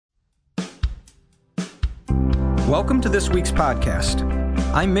Welcome to this week's podcast.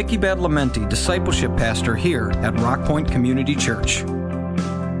 I'm Mickey Badalamenti, Discipleship Pastor here at Rock Point Community Church.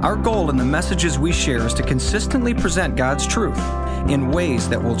 Our goal in the messages we share is to consistently present God's truth in ways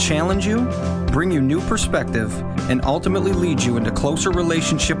that will challenge you, bring you new perspective, and ultimately lead you into closer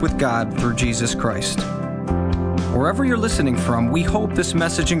relationship with God through Jesus Christ. Wherever you're listening from, we hope this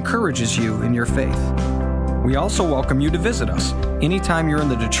message encourages you in your faith. We also welcome you to visit us anytime you're in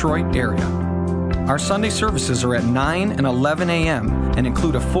the Detroit area. Our Sunday services are at 9 and 11 a.m. and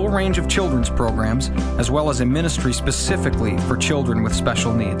include a full range of children's programs, as well as a ministry specifically for children with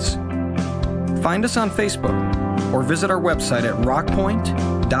special needs. Find us on Facebook or visit our website at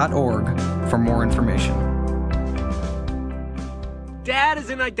rockpoint.org for more information. Dad is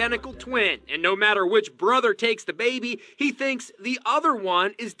an identical twin, and no matter which brother takes the baby, he thinks the other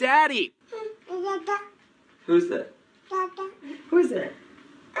one is Daddy. Who's that? Who's that?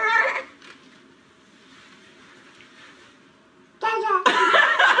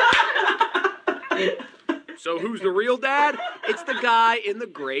 So who's the real dad? It's the guy in the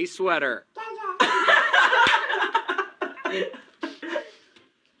gray sweater.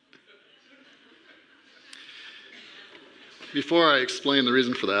 Before I explain the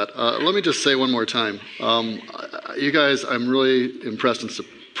reason for that, let me just say one more time. You guys, I'm really impressed and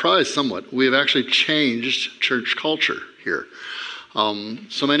surprised somewhat. We have actually changed church culture here.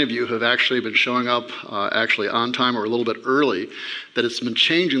 So many of you have actually been showing up actually on time or a little bit early, that it's been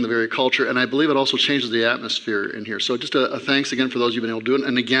changing the very culture, and I believe it also changes the atmosphere in here. So just a thanks again for those who've been able to do it.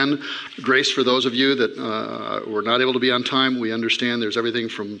 And again, grace for those of you that were not able to be on time. We understand there's everything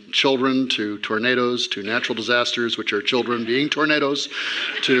from children to tornadoes to natural disasters, which are children being tornadoes,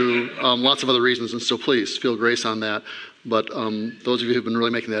 to lots of other reasons. And so please feel grace on that. But those of you who've been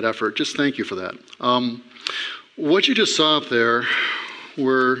really making that effort, just thank you for that. What you just saw up there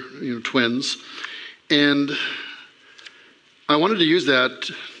were twins, and I wanted to use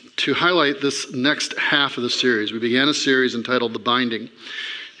that to highlight this next half of the series. We began a series entitled The Binding,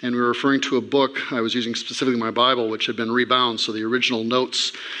 and we were referring to a book. I was using specifically my Bible, which had been rebound, so the original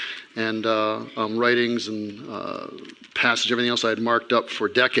notes and writings and passage, everything else I had marked up for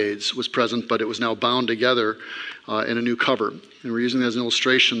decades was present, but it was now bound together in a new cover. And we're using it as an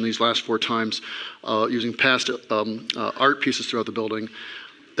illustration these last 4 times, using past art pieces throughout the building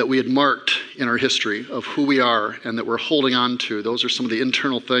that we had marked in our history of who we are and that we're holding on to. Those are some of the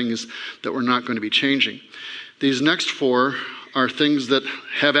internal things that we're not going to be changing. These next 4 are things that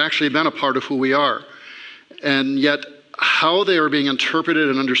have actually been a part of who we are. And yet how they are being interpreted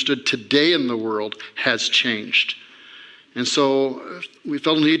and understood today in the world has changed. And so we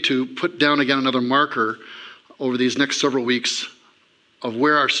felt a need to put down again another marker over these next several weeks of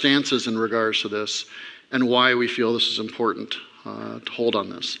where our stance is in regards to this and why we feel this is important to hold on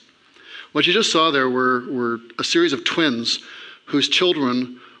this. What you just saw there were a series of twins whose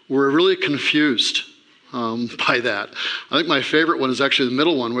children were really confused by that. I think my favorite one is actually the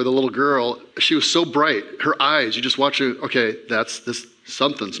middle one, where the little girl, she was so bright, her eyes, you just watch her, okay,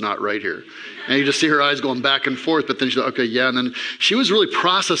 something's not right here. And you just see her eyes going back and forth, but then she's like, okay, yeah. And then she was really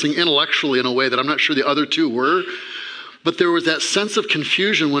processing intellectually in a way that I'm not sure the other 2 were. But there was that sense of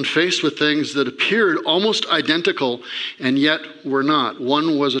confusion when faced with things that appeared almost identical and yet were not.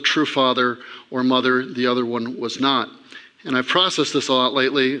 One was a true father or mother, the other one was not. And I've processed this a lot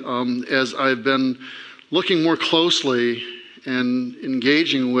lately as I've been looking more closely and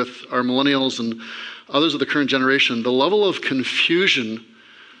engaging with our millennials and others of the current generation. The level of confusion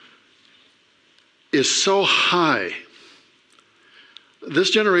is so high. This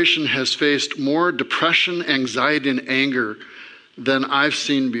generation has faced more depression, anxiety, and anger than I've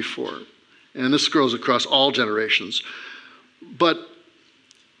seen before. And this goes across all generations. But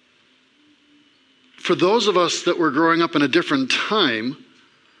for those of us that were growing up in a different time,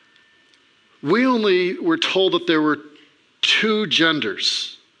 we only were told that there were 2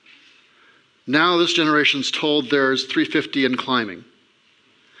 genders. Now this generation's told there's 350 and climbing.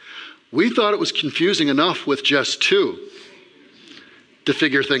 We thought it was confusing enough with just 2 to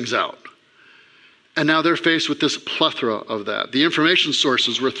figure things out. And now they're faced with this plethora of that. The information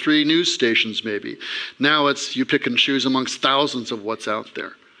sources were 3 news stations maybe. Now it's you pick and choose amongst thousands of what's out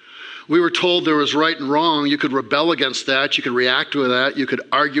there. We were told there was right and wrong. You could rebel against that. You could react to that. You could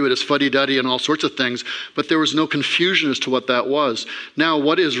argue it as fuddy-duddy and all sorts of things. But there was no confusion as to what that was. Now,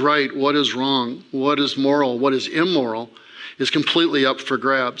 what is right? What is wrong? What is moral? What is immoral? Is completely up for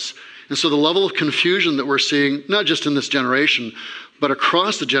grabs. And so the level of confusion that we're seeing, not just in this generation, but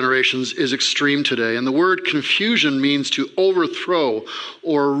across the generations, is extreme today. And the word confusion means to overthrow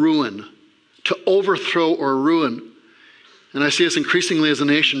or ruin. To overthrow or ruin. And I see us increasingly as a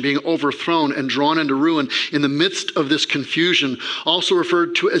nation being overthrown and drawn into ruin in the midst of this confusion, also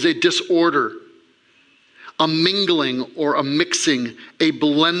referred to as a disorder, a mingling or a mixing, a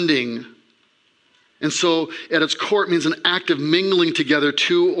blending. And so at its core, it means an act of mingling together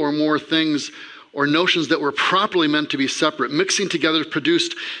two or more things or notions that were properly meant to be separate, mixing together to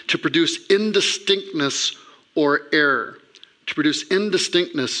produce indistinctness or error. To produce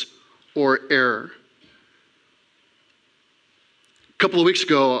indistinctness or error. A couple of weeks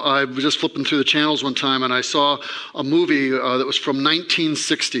ago, I was just flipping through the channels one time and I saw a movie that was from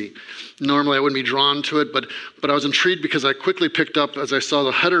 1960. Normally I wouldn't be drawn to it, but I was intrigued because I quickly picked up, as I saw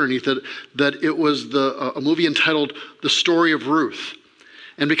the header underneath it, that it was a movie entitled The Story of Ruth.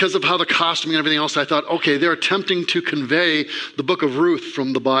 And because of how the costuming and everything else, I thought, okay, they're attempting to convey the book of Ruth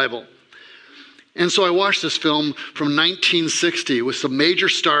from the Bible. And so I watched this film from 1960 with some major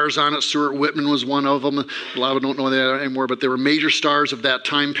stars on it. Stuart Whitman was one of them. A lot of them don't know that anymore, but they were major stars of that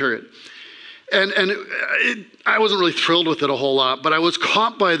time period. And I wasn't really thrilled with it a whole lot, but I was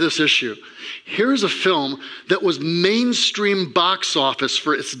caught by this issue. Here's a film that was mainstream box office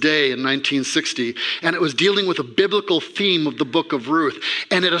for its day in 1960, and it was dealing with a biblical theme of the book of Ruth.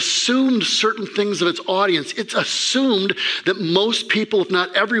 And it assumed certain things of its audience. It assumed that most people, if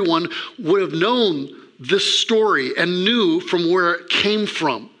not everyone, would have known this story and knew from where it came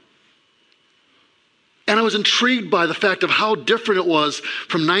from. And I was intrigued by the fact of how different it was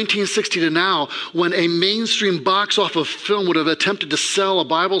from 1960 to now, when a mainstream box office film would have attempted to sell a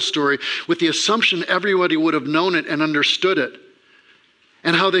Bible story with the assumption everybody would have known it and understood it.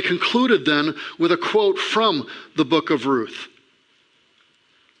 And how they concluded then with a quote from the book of Ruth.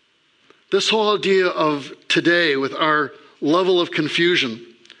 This whole idea of today with our level of confusion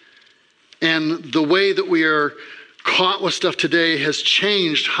and the way that we are caught with stuff today has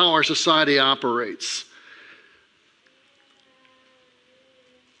changed how our society operates.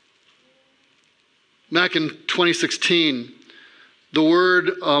 Back in 2016, the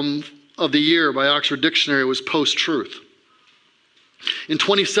word of the year by Oxford Dictionary was post-truth. In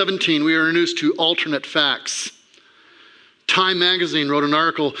 2017, we were introduced to alternate facts. Time magazine wrote an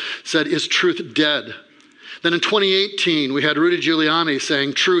article, said, "Is truth dead?" Then in 2018, we had Rudy Giuliani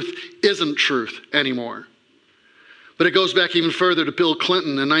saying truth isn't truth anymore. But it goes back even further to Bill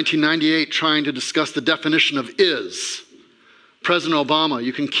Clinton in 1998 trying to discuss the definition of is. President Obama,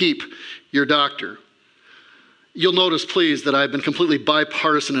 you can keep your doctor. You'll notice, please, that I've been completely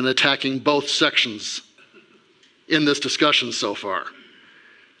bipartisan in attacking both sections in this discussion so far.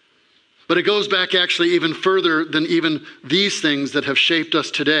 But it goes back actually even further than even these things that have shaped us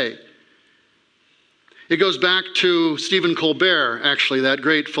today. It goes back to Stephen Colbert, actually, that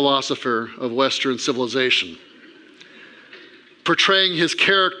great philosopher of Western civilization. Portraying his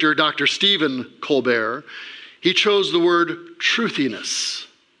character, Dr. Stephen Colbert, he chose the word truthiness.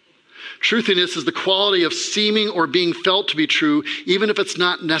 Truthiness is the quality of seeming or being felt to be true, even if it's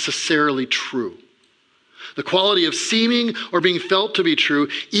not necessarily true. The quality of seeming or being felt to be true,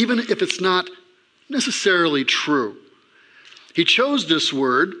 even if it's not necessarily true. He chose this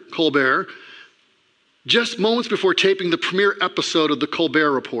word, Colbert, just moments before taping the premiere episode of The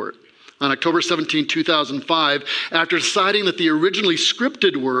Colbert Report on October 17, 2005, after deciding that the originally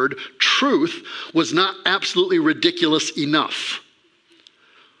scripted word, truth, was not absolutely ridiculous enough.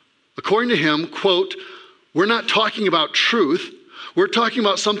 According to him, quote, "We're not talking about truth. We're talking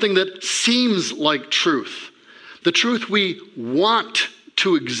about something that seems like truth. The truth we want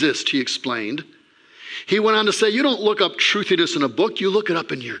to exist," he explained. He went on to say, you don't look up truthiness in a book, you look it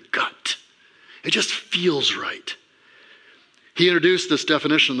up in your gut. It just feels right. He introduced this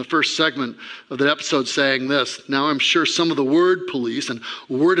definition in the first segment of that episode saying this. Now I'm sure some of the word police and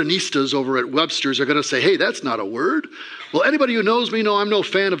wordinistas over at Webster's are going to say, hey, that's not a word. Well, anybody who knows me know I'm no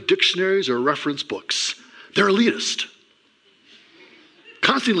fan of dictionaries or reference books. They're elitist.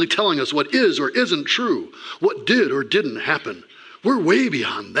 Constantly telling us what is or isn't true, what did or didn't happen. We're way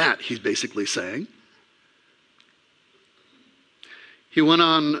beyond that, he's basically saying. He went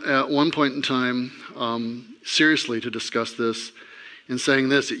on at one point in time seriously to discuss this in saying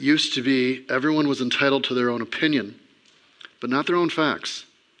this, it used to be everyone was entitled to their own opinion, but not their own facts.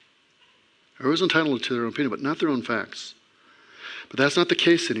 Everyone was entitled to their own opinion, but not their own facts. But that's not the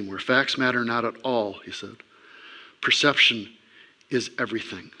case anymore. Facts matter not at all, he said. Perception is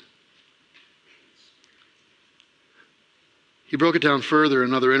everything. He broke it down further in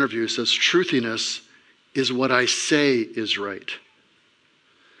another interview. He says, truthiness is what I say is right.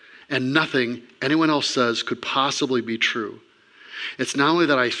 And nothing anyone else says could possibly be true. It's not only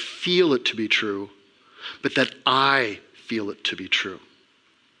that I feel it to be true, but that I feel it to be true.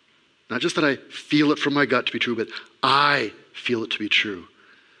 Not just that I feel it from my gut to be true, but I feel it to be true.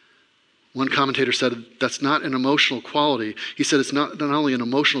 One commentator said that's not an emotional quality. He said it's not only an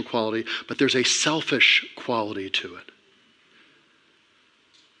emotional quality, but there's a selfish quality to it.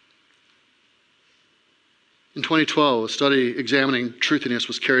 In 2012, a study examining truthiness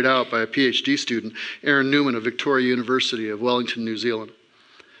was carried out by a PhD student, Aaron Newman of Victoria University of Wellington, New Zealand.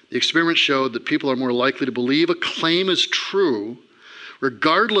 The experiment showed that people are more likely to believe a claim is true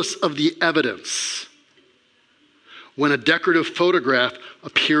regardless of the evidence when a decorative photograph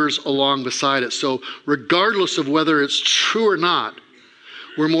appears along beside it. So regardless of whether it's true or not,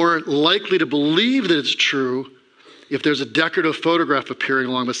 we're more likely to believe that it's true if there's a decorative photograph appearing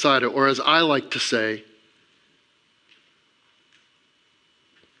along beside it, or as I like to say,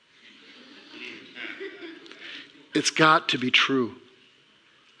 it's got to be true.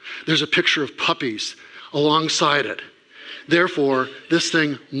 There's a picture of puppies alongside it. Therefore, this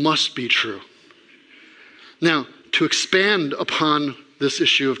thing must be true. Now, to expand upon this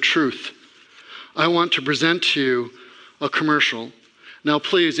issue of truth, I want to present to you a commercial. Now,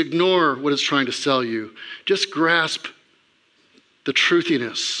 please ignore what it's trying to sell you. Just grasp the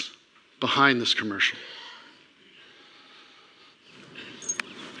truthiness behind this commercial.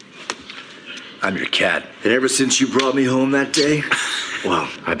 I'm your cat. And ever since you brought me home that day, well,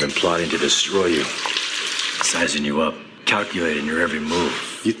 I've been plotting to destroy you. Sizing you up, calculating your every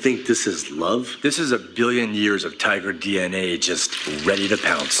move. You think this is love? This is 1 billion years of tiger DNA just ready to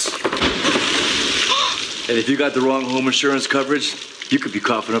pounce. And if you got the wrong home insurance coverage, you could be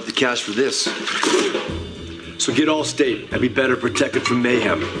coughing up the cash for this. So get Allstate and be better protected from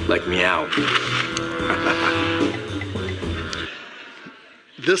mayhem, like Meow.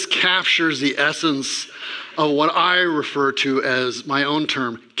 This captures the essence of what I refer to as my own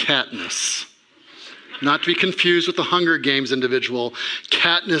term, catness. Not to be confused with the Hunger Games individual.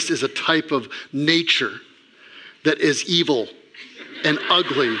 Catness is a type of nature that is evil and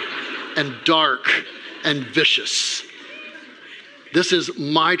ugly and dark and vicious. This is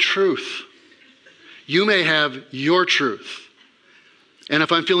my truth. You may have your truth. And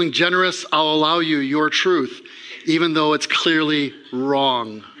if I'm feeling generous, I'll allow you your truth, even though it's clearly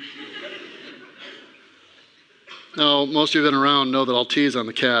wrong. Now, most of you who've been around know that I'll tease on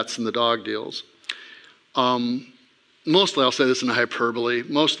the cats and the dog deals. Mostly, I'll say this in hyperbole.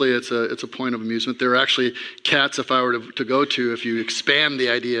 Mostly, it's a point of amusement. There are actually cats, if I were to go to, if you expand the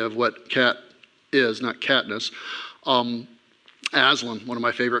idea of what cat is, not catness. Aslan, one of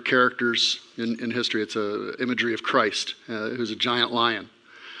my favorite characters in history. It's an imagery of Christ, who's a giant lion.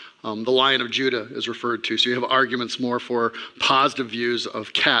 The Lion of Judah is referred to. So you have arguments more for positive views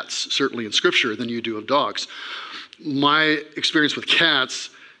of cats, certainly in Scripture, than you do of dogs. My experience with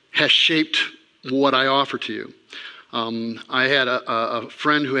cats has shaped what I offer to you. I had a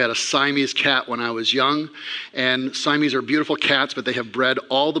friend who had a Siamese cat when I was young, and Siamese are beautiful cats, but they have bred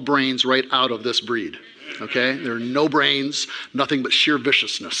all the brains right out of this breed. Okay? There are no brains, nothing but sheer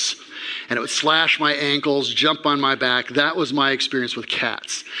viciousness. And it would slash my ankles, jump on my back. That was my experience with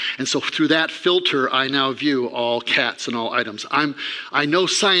cats. And so through that filter, I now view all cats and all items. I know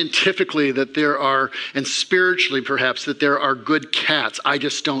scientifically that there are, and spiritually perhaps, that there are good cats. I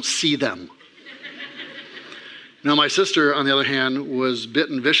just don't see them. Now, my sister, on the other hand, was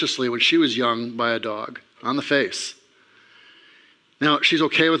bitten viciously when she was young by a dog on the face. Now, she's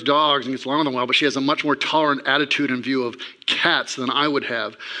okay with dogs and gets along with them well, but she has a much more tolerant attitude and view of cats than I would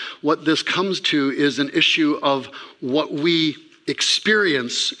have. What this comes to is an issue of what we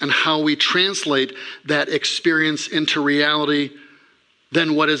experience and how we translate that experience into reality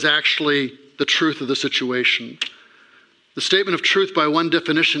than what is actually the truth of the situation. The statement of truth, by one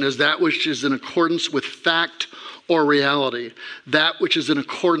definition, is that which is in accordance with fact or reality. That which is in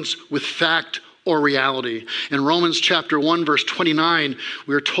accordance with fact or reality. In Romans chapter 1, verse 29,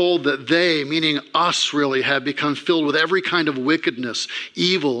 we are told that they, meaning us really, have become filled with every kind of wickedness,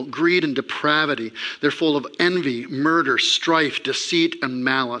 evil, greed, and depravity. They're full of envy, murder, strife, deceit, and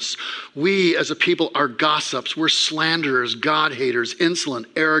malice. We as a people are gossips. We're slanderers, God-haters, insolent,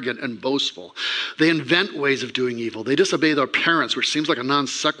 arrogant, and boastful. They invent ways of doing evil. They disobey their parents, which seems like a non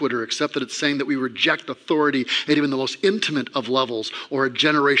sequitur, except that it's saying that we reject authority at even the most intimate of levels or a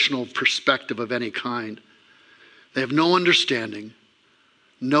generational perspective of any kind. They have no understanding,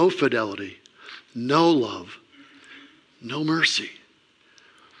 no fidelity, no love, no mercy.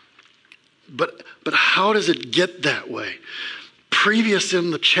 But how does it get that way? Previous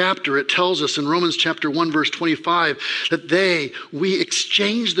in the chapter, it tells us in Romans chapter 1, verse 25, that we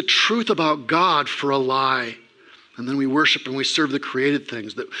exchange the truth about God for a lie. And then we worship and we serve the created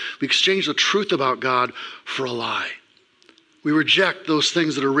things. That we exchange the truth about God for a lie. We reject those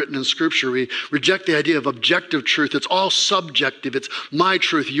things that are written in Scripture. We reject the idea of objective truth. It's all subjective. It's my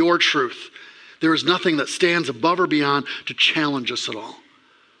truth, your truth. There is nothing that stands above or beyond to challenge us at all.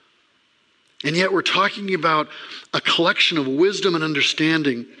 And yet we're talking about a collection of wisdom and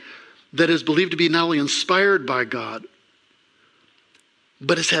understanding that is believed to be not only inspired by God,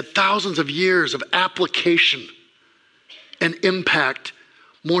 but has had thousands of years of application and impact,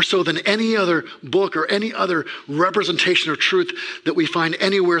 more so than any other book or any other representation of truth that we find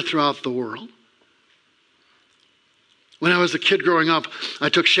anywhere throughout the world. When I was a kid growing up, I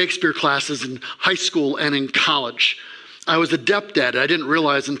took Shakespeare classes in high school and in college. I was adept at it. I didn't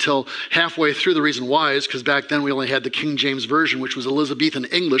realize until halfway through. The reason why is because back then we only had the King James Version, which was Elizabethan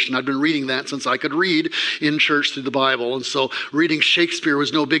English, and I'd been reading that since I could read in church through the Bible. And so reading Shakespeare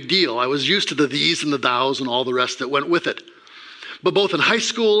was no big deal. I was used to the these and the thous and all the rest that went with it. But both in high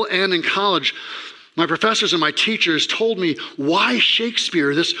school and in college, my professors and my teachers told me why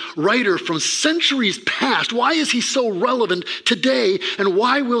Shakespeare, this writer from centuries past, why is he so relevant today, and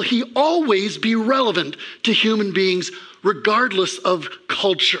why will he always be relevant to human beings regardless of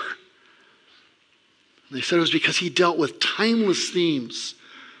culture? And they said it was because he dealt with timeless themes,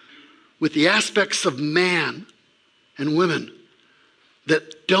 with the aspects of man and women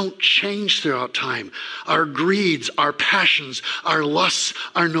that don't change throughout time. Our greeds, our passions, our lusts,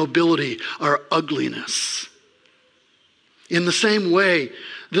 our nobility, our ugliness. In the same way,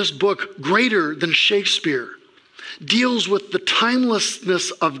 this book, greater than Shakespeare, deals with the timelessness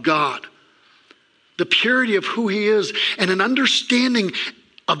of God, the purity of who he is, and an understanding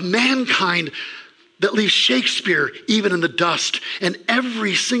of mankind that leaves Shakespeare even in the dust. And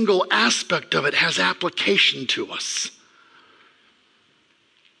every single aspect of it has application to us.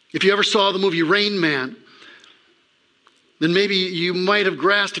 If you ever saw the movie Rain Man, then maybe you might have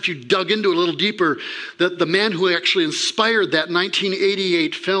grasped, if you dug into it a little deeper, that the man who actually inspired that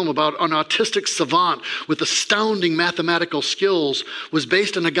 1988 film about an autistic savant with astounding mathematical skills was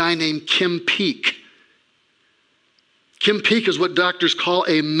based on a guy named Kim Peek. Kim Peek is what doctors call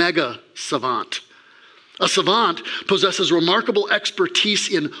a mega savant. A savant possesses remarkable expertise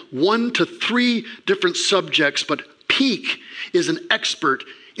in 1 to 3 different subjects, but Peek is an expert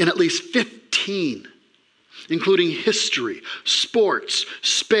in at least 15, including history, sports,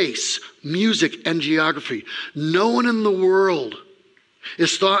 space, music, and geography. No one in the world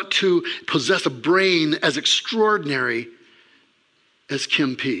is thought to possess a brain as extraordinary as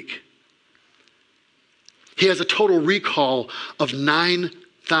Kim Peek. He has a total recall of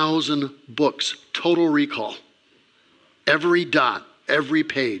 9,000 books. Total recall. Every dot, every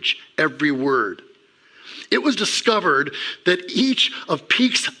page, every word. It was discovered that each of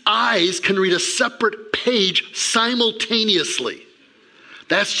Peek's eyes can read a separate page simultaneously.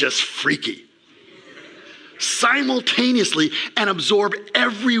 That's just freaky. Simultaneously, and absorb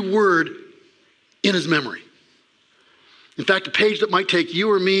every word in his memory. In fact, a page that might take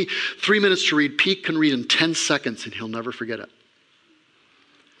you or me 3 minutes to read, Peek can read in 10 seconds and he'll never forget it.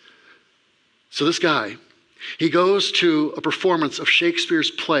 So this guy, he goes to a performance of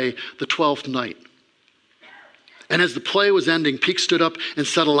Shakespeare's play, The Twelfth Night. And as the play was ending, Peek stood up and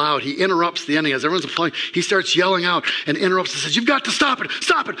said aloud. He interrupts the ending. As everyone's playing, he starts yelling out and interrupts and says, "You've got to stop it,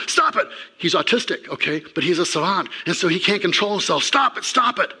 stop it, stop it." He's autistic, okay? But he's a savant, and so he can't control himself. Stop it,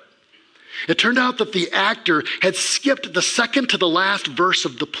 stop it. It turned out that the actor had skipped the second to the last verse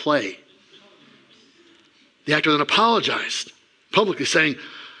of the play. The actor then apologized publicly, saying,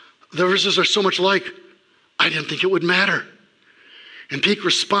 "The verses are so much alike, I didn't think it would matter." And Peek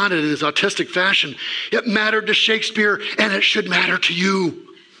responded in his autistic fashion, "It mattered to Shakespeare, and it should matter to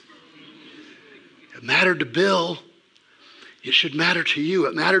you. It mattered to Bill. It should matter to you.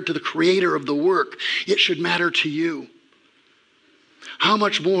 It mattered to the creator of the work. It should matter to you." How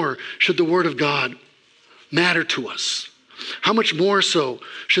much more should the Word of God matter to us? How much more so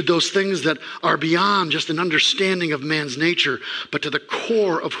should those things that are beyond just an understanding of man's nature, but to the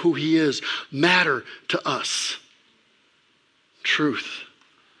core of who he is, matter to us? Truth,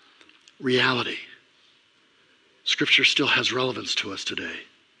 reality. Scripture still has relevance to us today.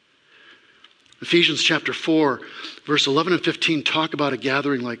 Ephesians chapter 4, verse 11 and 15 talk about a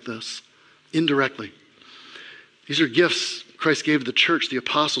gathering like this, indirectly. These are gifts Christ gave to the church, the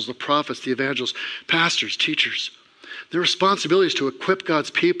apostles, the prophets, the evangelists, pastors, teachers. Their responsibility is to equip God's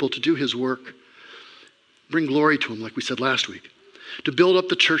people to do his work, bring glory to him, like we said last week, to build up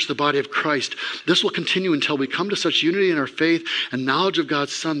the church, the body of Christ. This will continue until we come to such unity in our faith and knowledge of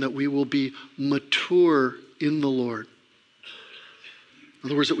God's Son that we will be mature in the Lord. In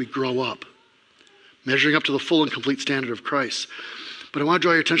other words, that we grow up, measuring up to the full and complete standard of Christ. But I want to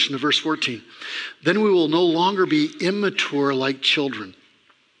draw your attention to verse 14. Then we will no longer be immature like children.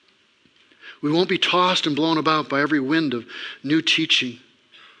 We won't be tossed and blown about by every wind of new teaching.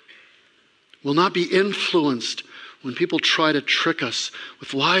 We'll not be influenced when people try to trick us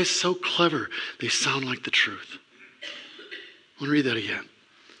with lies so clever they sound like the truth. I want to read that again.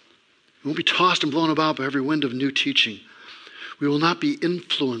 We won't be tossed and blown about by every wind of new teaching. We will not be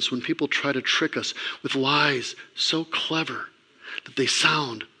influenced when people try to trick us with lies so clever that they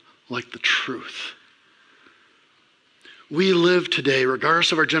sound like the truth. We live today,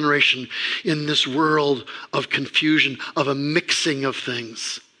 regardless of our generation, in this world of confusion, of a mixing of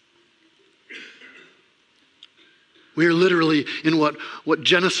things. We are literally in what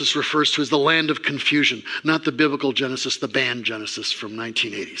Genesis refers to as the land of confusion, not the biblical Genesis, the band Genesis from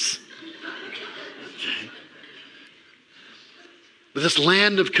 1980s. Okay. But this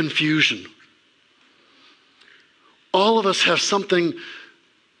land of confusion, all of us have something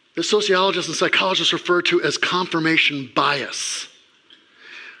that sociologists and psychologists refer to as confirmation bias.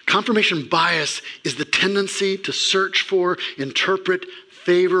 Confirmation bias is the tendency to search for, interpret,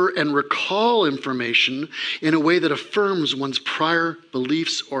 favor, and recall information in a way that affirms one's prior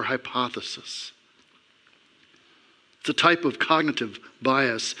beliefs or hypothesis. It's a type of cognitive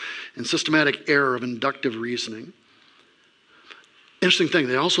bias and systematic error of inductive reasoning. Interesting thing,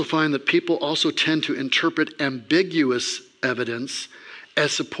 they also find that people also tend to interpret ambiguous evidence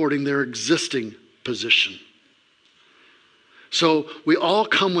as supporting their existing position. So we all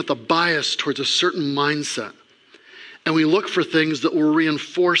come with a bias towards a certain mindset. And we look for things that will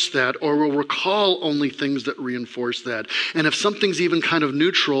reinforce that, or will recall only things that reinforce that. And if something's even kind of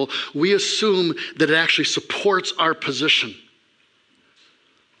neutral, we assume that it actually supports our position.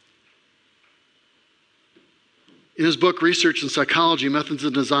 In his book, Research in Psychology, Methods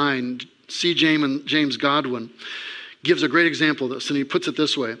of Design, C. James Godwin gives a great example of this, and he puts it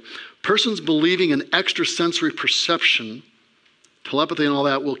this way. Persons believing in extrasensory perception, telepathy and all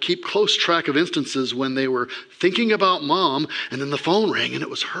that, will keep close track of instances when they were thinking about mom and then the phone rang and it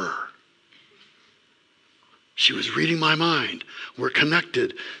was her. She was reading my mind. We're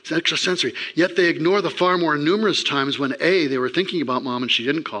connected. It's extrasensory. Yet they ignore the far more numerous times when A, they were thinking about mom and she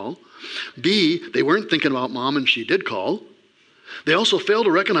didn't call. B, they weren't thinking about mom and she did call. They also fail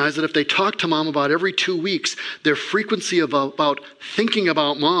to recognize that if they talk to mom about every 2 weeks, their frequency of about thinking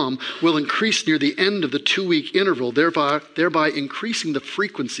about mom will increase near the end of the 2-week interval, thereby increasing the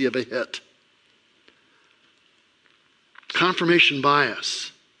frequency of a hit. Confirmation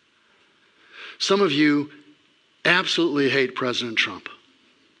bias. Some of you absolutely hate President Trump.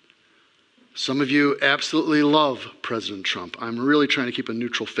 Some of you absolutely love President Trump. I'm really trying to keep a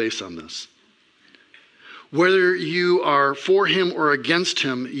neutral face on this. Whether you are for him or against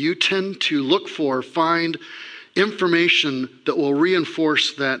him, you tend to look for, find information that will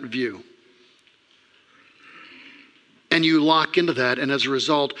reinforce that view. And you lock into that, and as a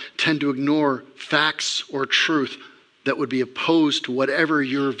result, tend to ignore facts or truth that would be opposed to whatever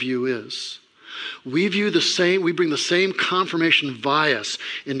your view is. We bring the same confirmation bias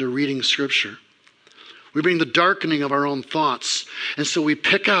into reading Scripture. We bring the darkening of our own thoughts. And so we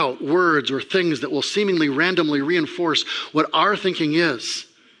pick out words or things that will seemingly randomly reinforce what our thinking is,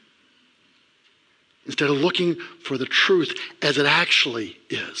 instead of looking for the truth as it actually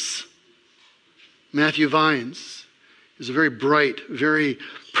is. Matthew Vines is a very bright, very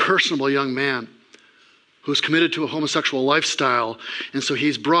personable young man who's committed to a homosexual lifestyle. And so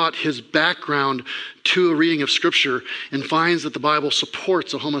he's brought his background to a reading of Scripture and finds that the Bible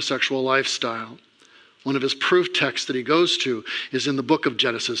supports a homosexual lifestyle. One of his proof texts that he goes to is in the book of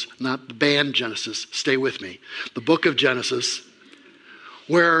Genesis, not the band Genesis. Stay with me. The book of Genesis,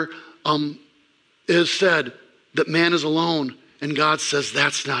 where it is said that man is alone, and God says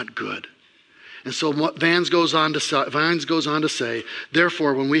that's not good. And so what Vines goes on to say,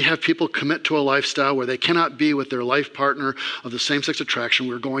 therefore, when we have people commit to a lifestyle where they cannot be with their life partner of the same-sex attraction,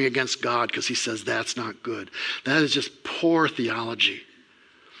 we're going against God because he says that's not good. That is just poor theology.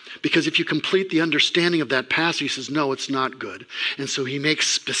 Because if you complete the understanding of that passage, he says, no, it's not good. And so he makes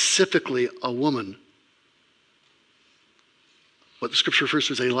specifically a woman what the Scripture refers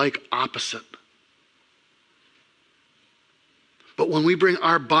to as a like opposite. But when we bring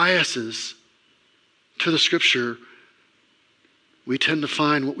our biases to the Scripture, we tend to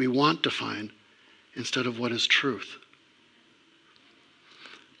find what we want to find instead of what is truth.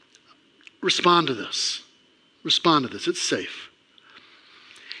 Respond to this. Respond to this. It's safe.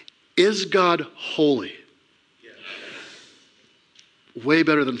 Is God holy? Yes. Way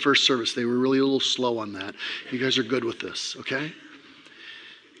better than first service. They were really a little slow on that. You guys are good with this, okay?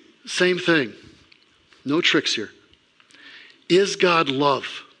 Same thing. No tricks here. Is God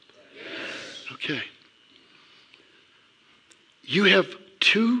love? Okay. You have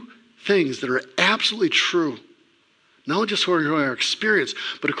two things that are absolutely true. Not only just according to our experience,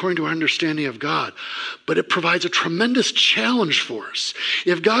 but according to our understanding of God. But it provides a tremendous challenge for us.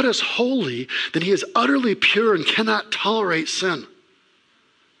 If God is holy, then he is utterly pure and cannot tolerate sin.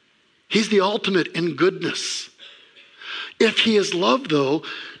 He's the ultimate in goodness. If he is love, though,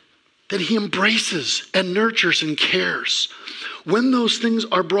 then he embraces and nurtures and cares. When those things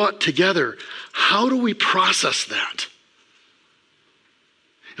are brought together, how do we process that?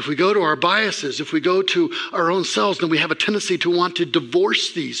 If we go to our biases, if we go to our own selves, then we have a tendency to want to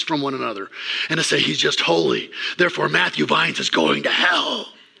divorce these from one another and to say, he's just holy. Therefore, Matthew Vines is going to hell.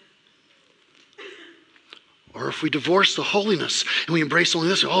 Or if we divorce the holiness and we embrace only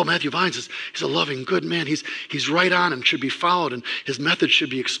this, oh, Matthew Vines, he's a loving, good man. He's right on and should be followed, and his methods should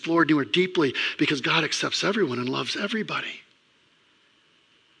be explored more deeply because God accepts everyone and loves everybody.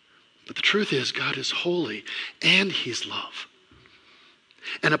 But the truth is, God is holy and he's love.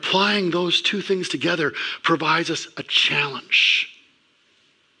 And applying those two things together provides us a challenge.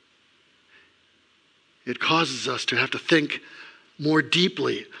 It causes us to have to think more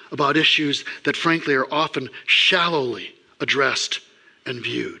deeply about issues that frankly are often shallowly addressed and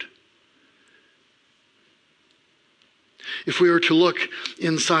viewed. If we were to look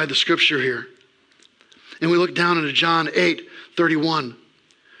inside the scripture here, and we look down into John 8:31,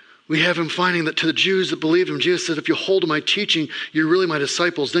 we have him finding that to the Jews that believed him, Jesus said, if you hold to my teaching, you're really my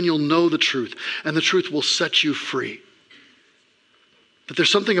disciples, then you'll know the truth, and the truth will set you free. That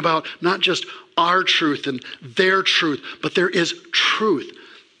there's something about not just our truth and their truth, but there is truth.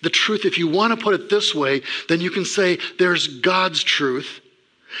 The truth, if you want to put it this way, then you can say there's God's truth,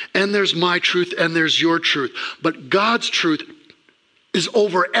 and there's my truth, and there's your truth. But God's truth is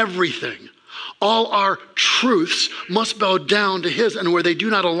over everything. All our truths must bow down to his, and where they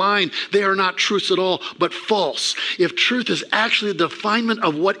do not align, they are not truths at all, but false. If truth is actually the definement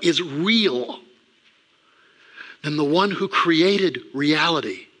of what is real, then the one who created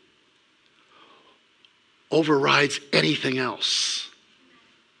reality overrides anything else,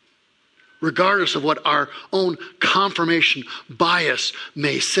 regardless of what our own confirmation bias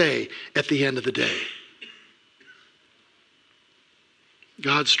may say at the end of the day.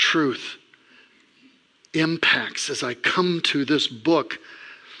 God's truth impacts as I come to this book,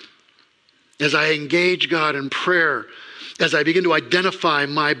 as I engage God in prayer, as I begin to identify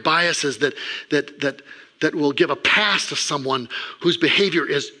my biases that will give a pass to someone whose behavior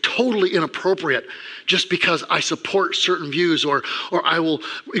is totally inappropriate just because I support certain views, or I will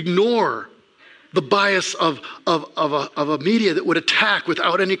ignore the bias of a media that would attack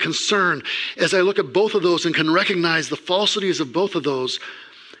without any concern. As I look at both of those and can recognize the falsities of both of those,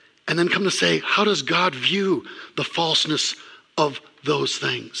 and then come to say, how does God view the falseness of those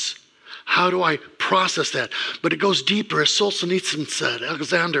things? How do I process that? But it goes deeper. As Solzhenitsyn said,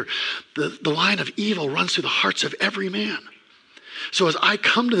 Alexander, the line of evil runs through the hearts of every man. So as I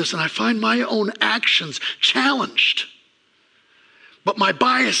come to this and I find my own actions challenged, but my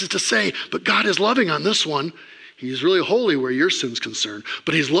bias is to say, but God is loving on this one. He's really holy where your sin's concerned,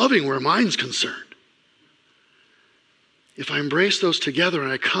 but he's loving where mine's concerned. If I embrace those together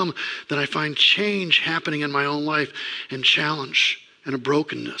and I come, then I find change happening in my own life, and challenge and a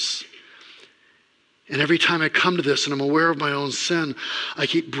brokenness. And every time I come to this and I'm aware of my own sin, I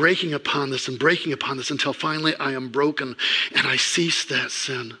keep breaking upon this until finally I am broken and I cease that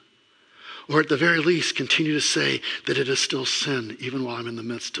sin. Or at the very least, continue to say that it is still sin even while I'm in the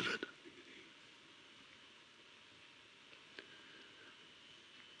midst of it.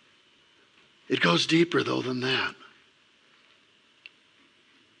 It goes deeper though than that.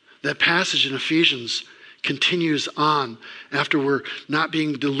 That passage in Ephesians continues on after we're not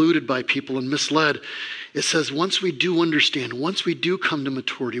being deluded by people and misled. It says once we do understand, once we do come to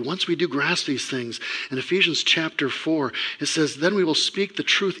maturity, once we do grasp these things, in Ephesians chapter 4, it says, then we will speak the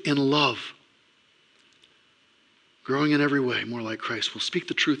truth in love. Growing in every way, more like Christ. We'll speak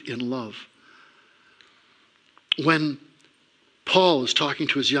the truth in love. When Paul is talking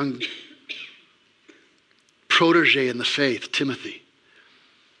to his young protege in the faith, Timothy,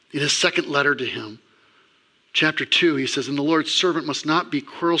 in his second letter to him, chapter 2, he says, and the Lord's servant must not be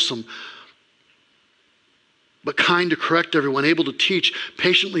quarrelsome, but kind to correct everyone, able to teach,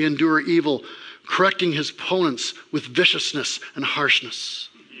 patiently endure evil, correcting his opponents with viciousness and harshness.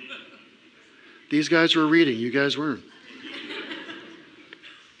 These guys were reading, you guys weren't.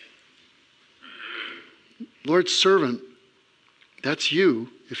 Lord's servant, that's you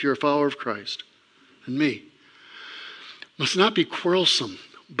if you're a follower of Christ, and me, must not be quarrelsome,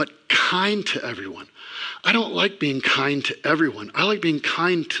 but kind to everyone. I don't like being kind to everyone. I like being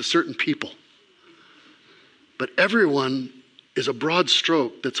kind to certain people. But everyone is a broad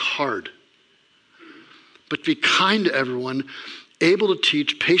stroke that's hard. But be kind to everyone, able to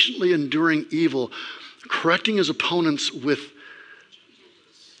teach, patiently enduring evil, correcting his opponents with,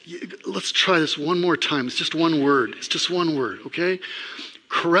 let's try this one more time. It's just one word. It's just one word, okay?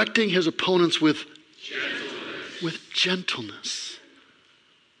 Correcting his opponents with gentleness. With gentleness.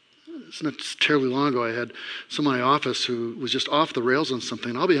 It's not terribly long ago, I had someone in my office who was just off the rails on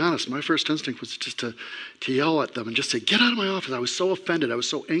something. And I'll be honest, my first instinct was just to yell at them and just say, get out of my office. I was so offended. I was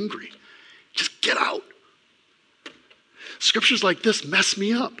so angry. Just get out. Scriptures like this mess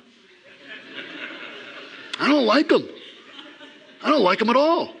me up. I don't like them. I don't like them at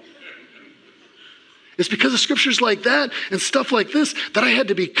all. It's because of scriptures like that and stuff like this that I had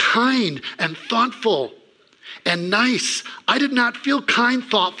to be kind and thoughtful and nice. I did not feel kind,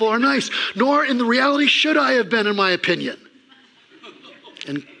 thoughtful, or nice, nor in the reality should I have been, in my opinion.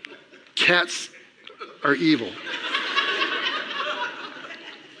 And cats are evil.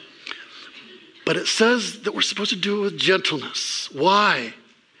 But it says that we're supposed to do it with gentleness. Why?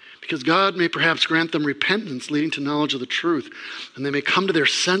 Because God may perhaps grant them repentance leading to knowledge of the truth, and they may come to their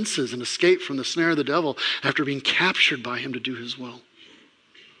senses and escape from the snare of the devil after being captured by him to do his will.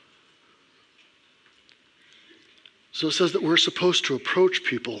 So it says that we're supposed to approach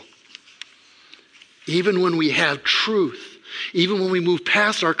people even when we have truth, even when we move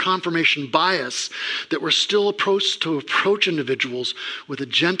past our confirmation bias, that we're still supposed to approach individuals with a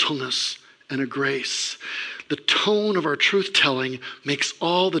gentleness and a grace. The tone of our truth-telling makes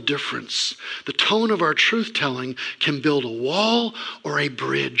all the difference. The tone of our truth-telling can build a wall or a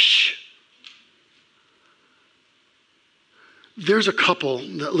bridge. There's a couple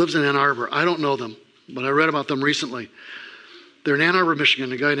that lives in Ann Arbor. I don't know them, but I read about them recently. They're in Ann Arbor,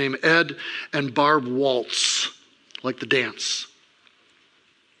 Michigan, a guy named Ed and Barb Waltz, like the dance.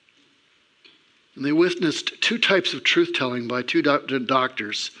 And they witnessed two types of truth-telling by two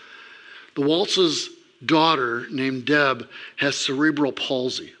doctors. The Waltz's daughter, named Deb, has cerebral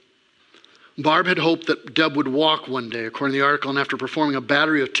palsy. Barb had hoped that Deb would walk one day, according to the article, and after performing a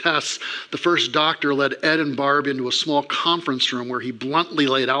battery of tests, the first doctor led Ed and Barb into a small conference room where he bluntly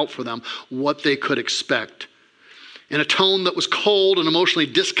laid out for them what they could expect. In a tone that was cold and emotionally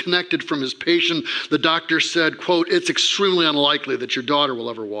disconnected from his patient, the doctor said, quote, "It's extremely unlikely that your daughter will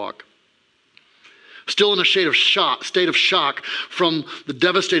ever walk." Still in a state of shock from the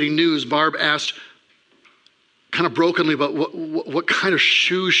devastating news, Barb asked, kind of brokenly, about what kind of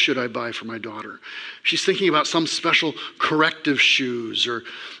shoes should I buy for my daughter? She's thinking about some special corrective shoes or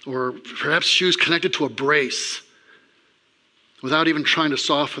perhaps shoes connected to a brace. Without even trying to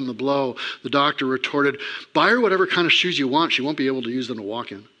soften the blow, the doctor retorted, "Buy her whatever kind of shoes you want. She won't be able to use them to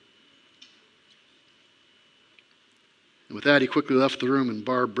walk in." And with that, he quickly left the room and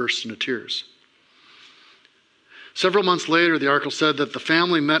Barb burst into tears. Several months later, the article said that the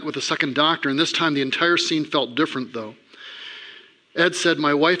family met with a second doctor, and this time the entire scene felt different, though. Ed said,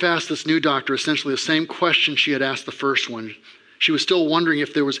 "My wife asked this new doctor essentially the same question she had asked the first one. She was still wondering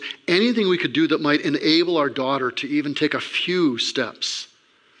if there was anything we could do that might enable our daughter to even take a few steps."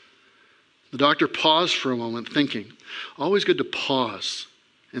 The doctor paused for a moment, thinking. Always good to pause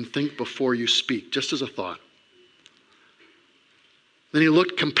and think before you speak, just as a thought. Then he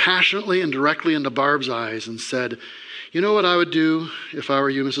looked compassionately and directly into Barb's eyes and said, "You know what I would do if I were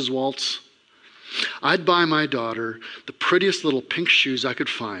you, Mrs. Waltz? I'd buy my daughter the prettiest little pink shoes I could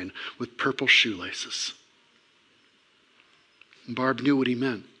find with purple shoelaces." And Barb knew what he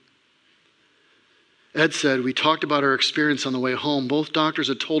meant. Ed said, "We talked about our experience on the way home. Both doctors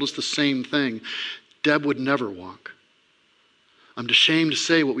had told us the same thing. Deb would never walk. I'm ashamed to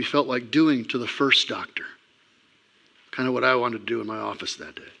say what we felt like doing to the first doctor. Kind of what I wanted to do in my office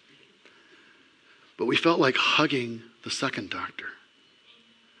that day. But we felt like hugging the second doctor."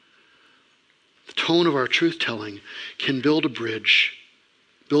 The tone of our truth-telling can build a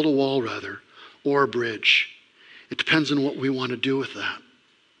wall, or a bridge. It depends on what we want to do with that.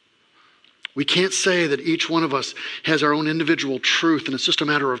 We can't say that each one of us has our own individual truth and it's just a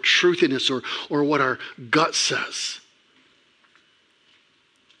matter of truthiness or what our gut says.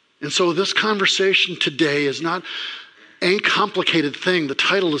 And so this conversation today is not a complicated thing. The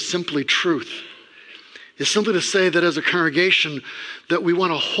title is simply truth. It's simply to say that as a congregation that we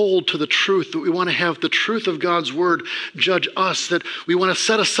want to hold to the truth, that we want to have the truth of God's word judge us, that we want to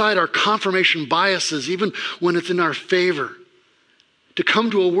set aside our confirmation biases even when it's in our favor, to come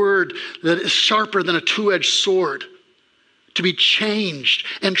to a word that is sharper than a two-edged sword, to be changed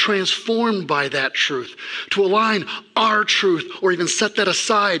and transformed by that truth, to align our truth or even set that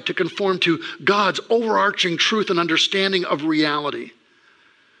aside to conform to God's overarching truth and understanding of reality.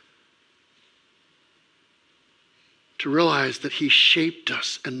 To realize that he shaped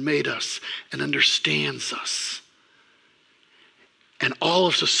us and made us and understands us. And all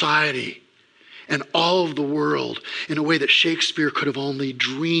of society and all of the world in a way that Shakespeare could have only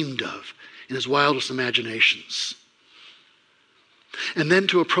dreamed of in his wildest imaginations. And then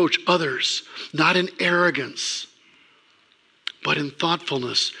to approach others, not in arrogance, but in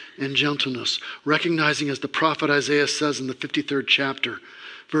thoughtfulness and gentleness, recognizing, as the prophet Isaiah says in the 53rd chapter,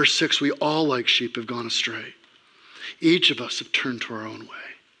 verse 6, we all like sheep have gone astray. Each of us have turned to our own way.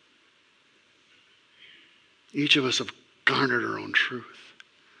 Each of us have garnered our own truth.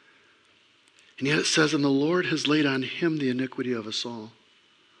 And yet it says, and the Lord has laid on him the iniquity of us all.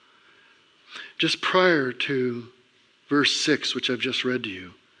 Just prior to verse 6, which I've just read to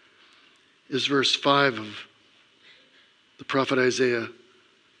you, is verse 5 of the prophet Isaiah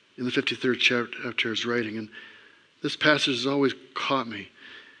in the 53rd chapter is writing. And this passage has always caught me.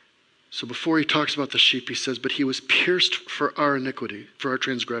 So before he talks about the sheep, he says, but he was pierced for our iniquity, for our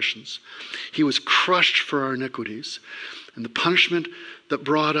transgressions. He was crushed for our iniquities. And the punishment that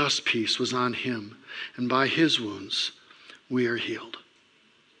brought us peace was on him. And by his wounds, we are healed.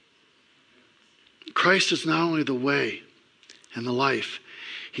 Christ is not only the way and the life,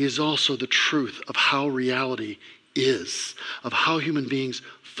 he is also the truth of how reality is, of how human beings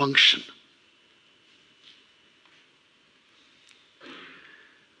function.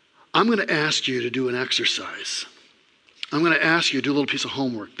 I'm going to ask you to do an exercise. I'm going to ask you to do a little piece of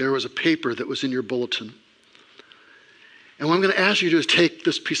homework. There was a paper that was in your bulletin. And what I'm going to ask you to do is take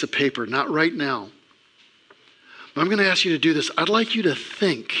this piece of paper, not right now, but I'm going to ask you to do this. I'd like you to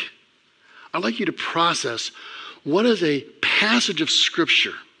think. I'd like you to process what is a passage of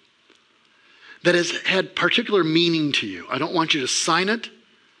Scripture that has had particular meaning to you. I don't want you to sign it,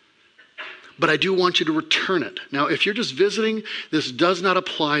 but I do want you to return it. Now, if you're just visiting, this does not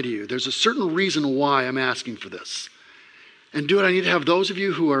apply to you. There's a certain reason why I'm asking for this. And do it, I need to have those of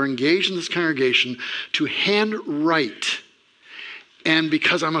you who are engaged in this congregation to handwrite. And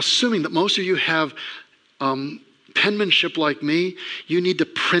because I'm assuming that most of you have penmanship like me, you need to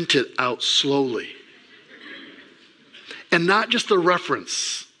print it out slowly. And not just the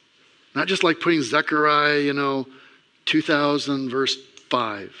reference. Not just like putting Zechariah, 2000 verse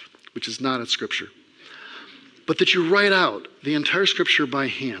 5, which is not in Scripture. But that you write out the entire Scripture by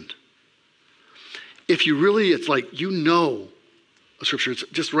hand. If you really, it's like a Scripture, it's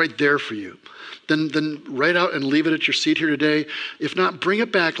just right there for you. Then write out and leave it at your seat here today. If not, bring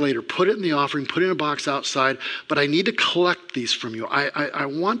it back later. Put it in the offering. Put it in a box outside. But I need to collect these from you. I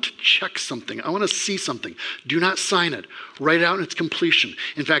want to check something. I want to see something. Do not sign it. Write it out in its completion.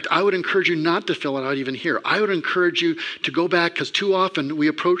 In fact, I would encourage you not to fill it out even here. I would encourage you to go back, because too often we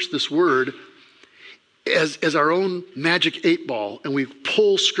approach this word as our own magic 8-ball, and we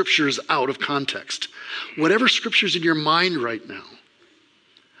pull scriptures out of context. Whatever scripture's in your mind right now,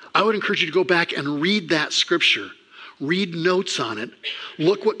 I would encourage you to go back and read that scripture. Read notes on it.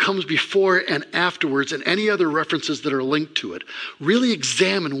 Look what comes before and afterwards and any other references that are linked to it. Really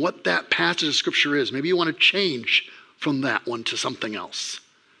examine what that passage of scripture is. Maybe you want to change from that one to something else.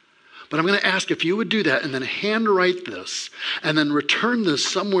 But I'm going to ask if you would do that and then handwrite this and then return this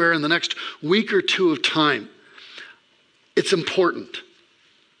somewhere in the next week or two of time. It's important.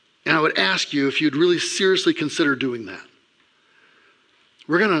 And I would ask you if you'd really seriously consider doing that.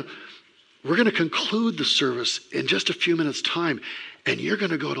 We're going to conclude the service in just a few minutes' time, and you're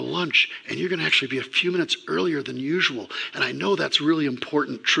going to go to lunch, and you're going to actually be a few minutes earlier than usual. And I know that's really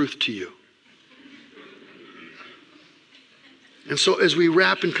important truth to you. And so as we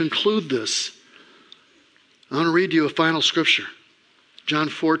wrap and conclude this, I want to read you a final scripture. John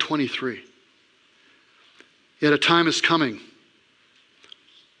 4:23. Yet a time is coming,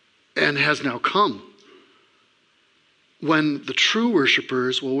 and has now come, when the true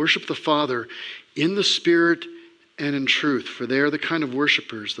worshipers will worship the Father in the Spirit and in truth, for they are the kind of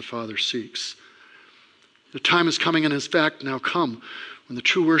worshipers the Father seeks. The time is coming, and has in fact now come, when the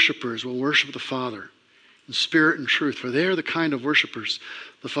true worshipers will worship the Father in spirit and truth, for they are the kind of worshipers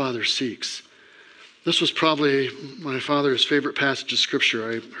the Father seeks. This was probably my father's favorite passage of Scripture.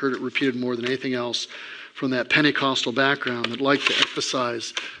 I heard it repeated more than anything else from that Pentecostal background that liked to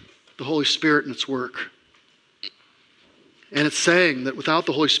emphasize the Holy Spirit and its work. And it's saying that without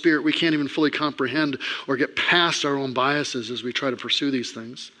the Holy Spirit, we can't even fully comprehend or get past our own biases as we try to pursue these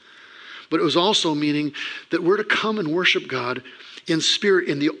things. but it was also meaning that we're to come and worship God in spirit,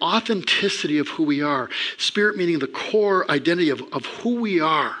 in the authenticity of who we are. Spirit meaning the core identity of who we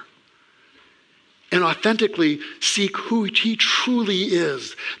are. And authentically seek who he truly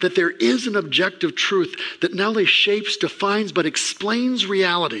is. That there is an objective truth that not only shapes, defines, but explains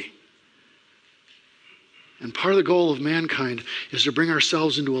reality. And part of the goal of mankind is to bring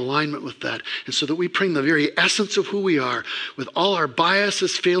ourselves into alignment with that. And so that we bring the very essence of who we are with all our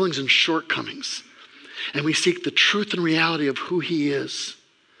biases, failings, and shortcomings. And we seek the truth and reality of who he is.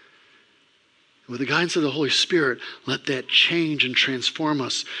 With the guidance of the Holy Spirit, let that change and transform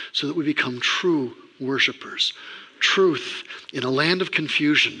us so that we become true worshipers. Truth in a land of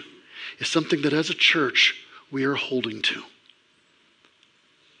confusion is something that as a church we are holding to.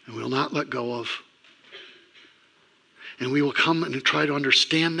 And we will not let go of. And we will come and try to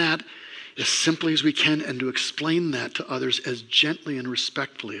understand that as simply as we can and to explain that to others as gently and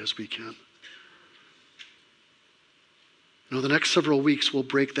respectfully as we can. The next several weeks we'll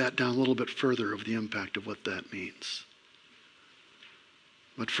break that down a little bit further of the impact of what that means.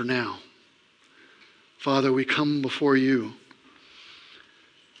 But for now, Father, we come before you.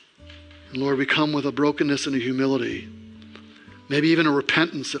 And Lord, we come with a brokenness and a humility. Maybe even a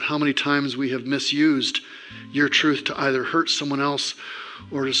repentance at how many times we have misused your truth to either hurt someone else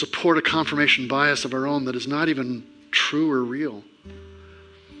or to support a confirmation bias of our own that is not even true or real.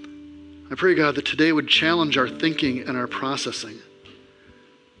 I pray, God, that today would challenge our thinking and our processing.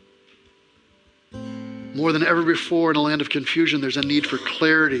 More than ever before in a land of confusion, there's a need for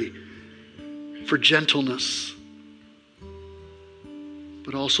clarity, for gentleness,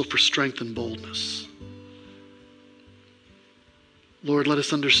 but also for strength and boldness. Lord, let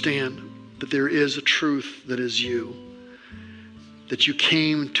us understand that there is a truth that is you, that you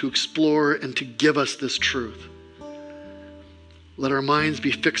came to explore and to give us this truth. Let our minds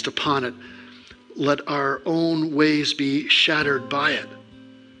be fixed upon it. Let our own ways be shattered by it.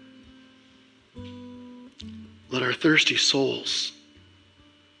 Let our thirsty souls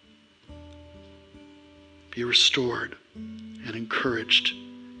be restored and encouraged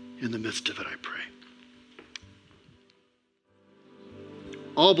in the midst of it, I pray.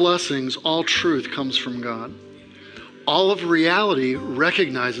 All blessings, all truth comes from God. All of reality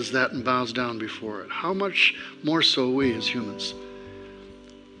recognizes that and bows down before it. How much more so we as humans?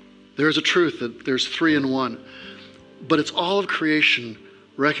 There is a truth that there's three in one, but it's all of creation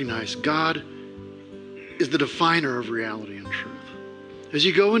recognized. God is the definer of reality and truth. As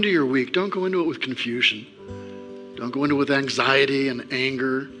you go into your week, don't go into it with confusion. Don't go into it with anxiety and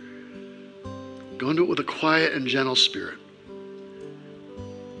anger. Go into it with a quiet and gentle spirit.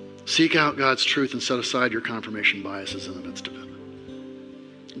 Seek out God's truth and set aside your confirmation biases in the midst of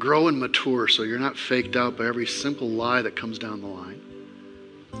it. Grow and mature so you're not faked out by every simple lie that comes down the line.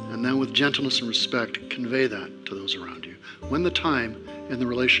 And then with gentleness and respect, convey that to those around you when the time and the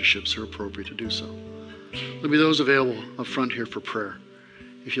relationships are appropriate to do so. There'll be those available up front here for prayer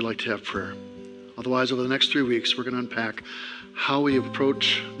if you'd like to have prayer. Otherwise, over the next 3 weeks, we're going to unpack how we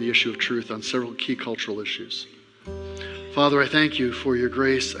approach the issue of truth on several key cultural issues. Father, I thank you for your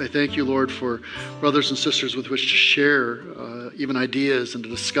grace. I thank you, Lord, for brothers and sisters with which to share even ideas and to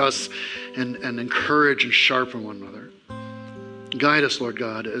discuss and encourage and sharpen one another. Guide us, Lord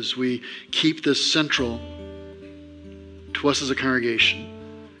God, as we keep this central to us as a congregation.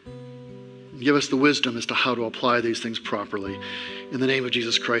 Give us the wisdom as to how to apply these things properly. In the name of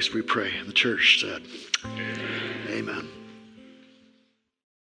Jesus Christ we pray. And the church said, Amen.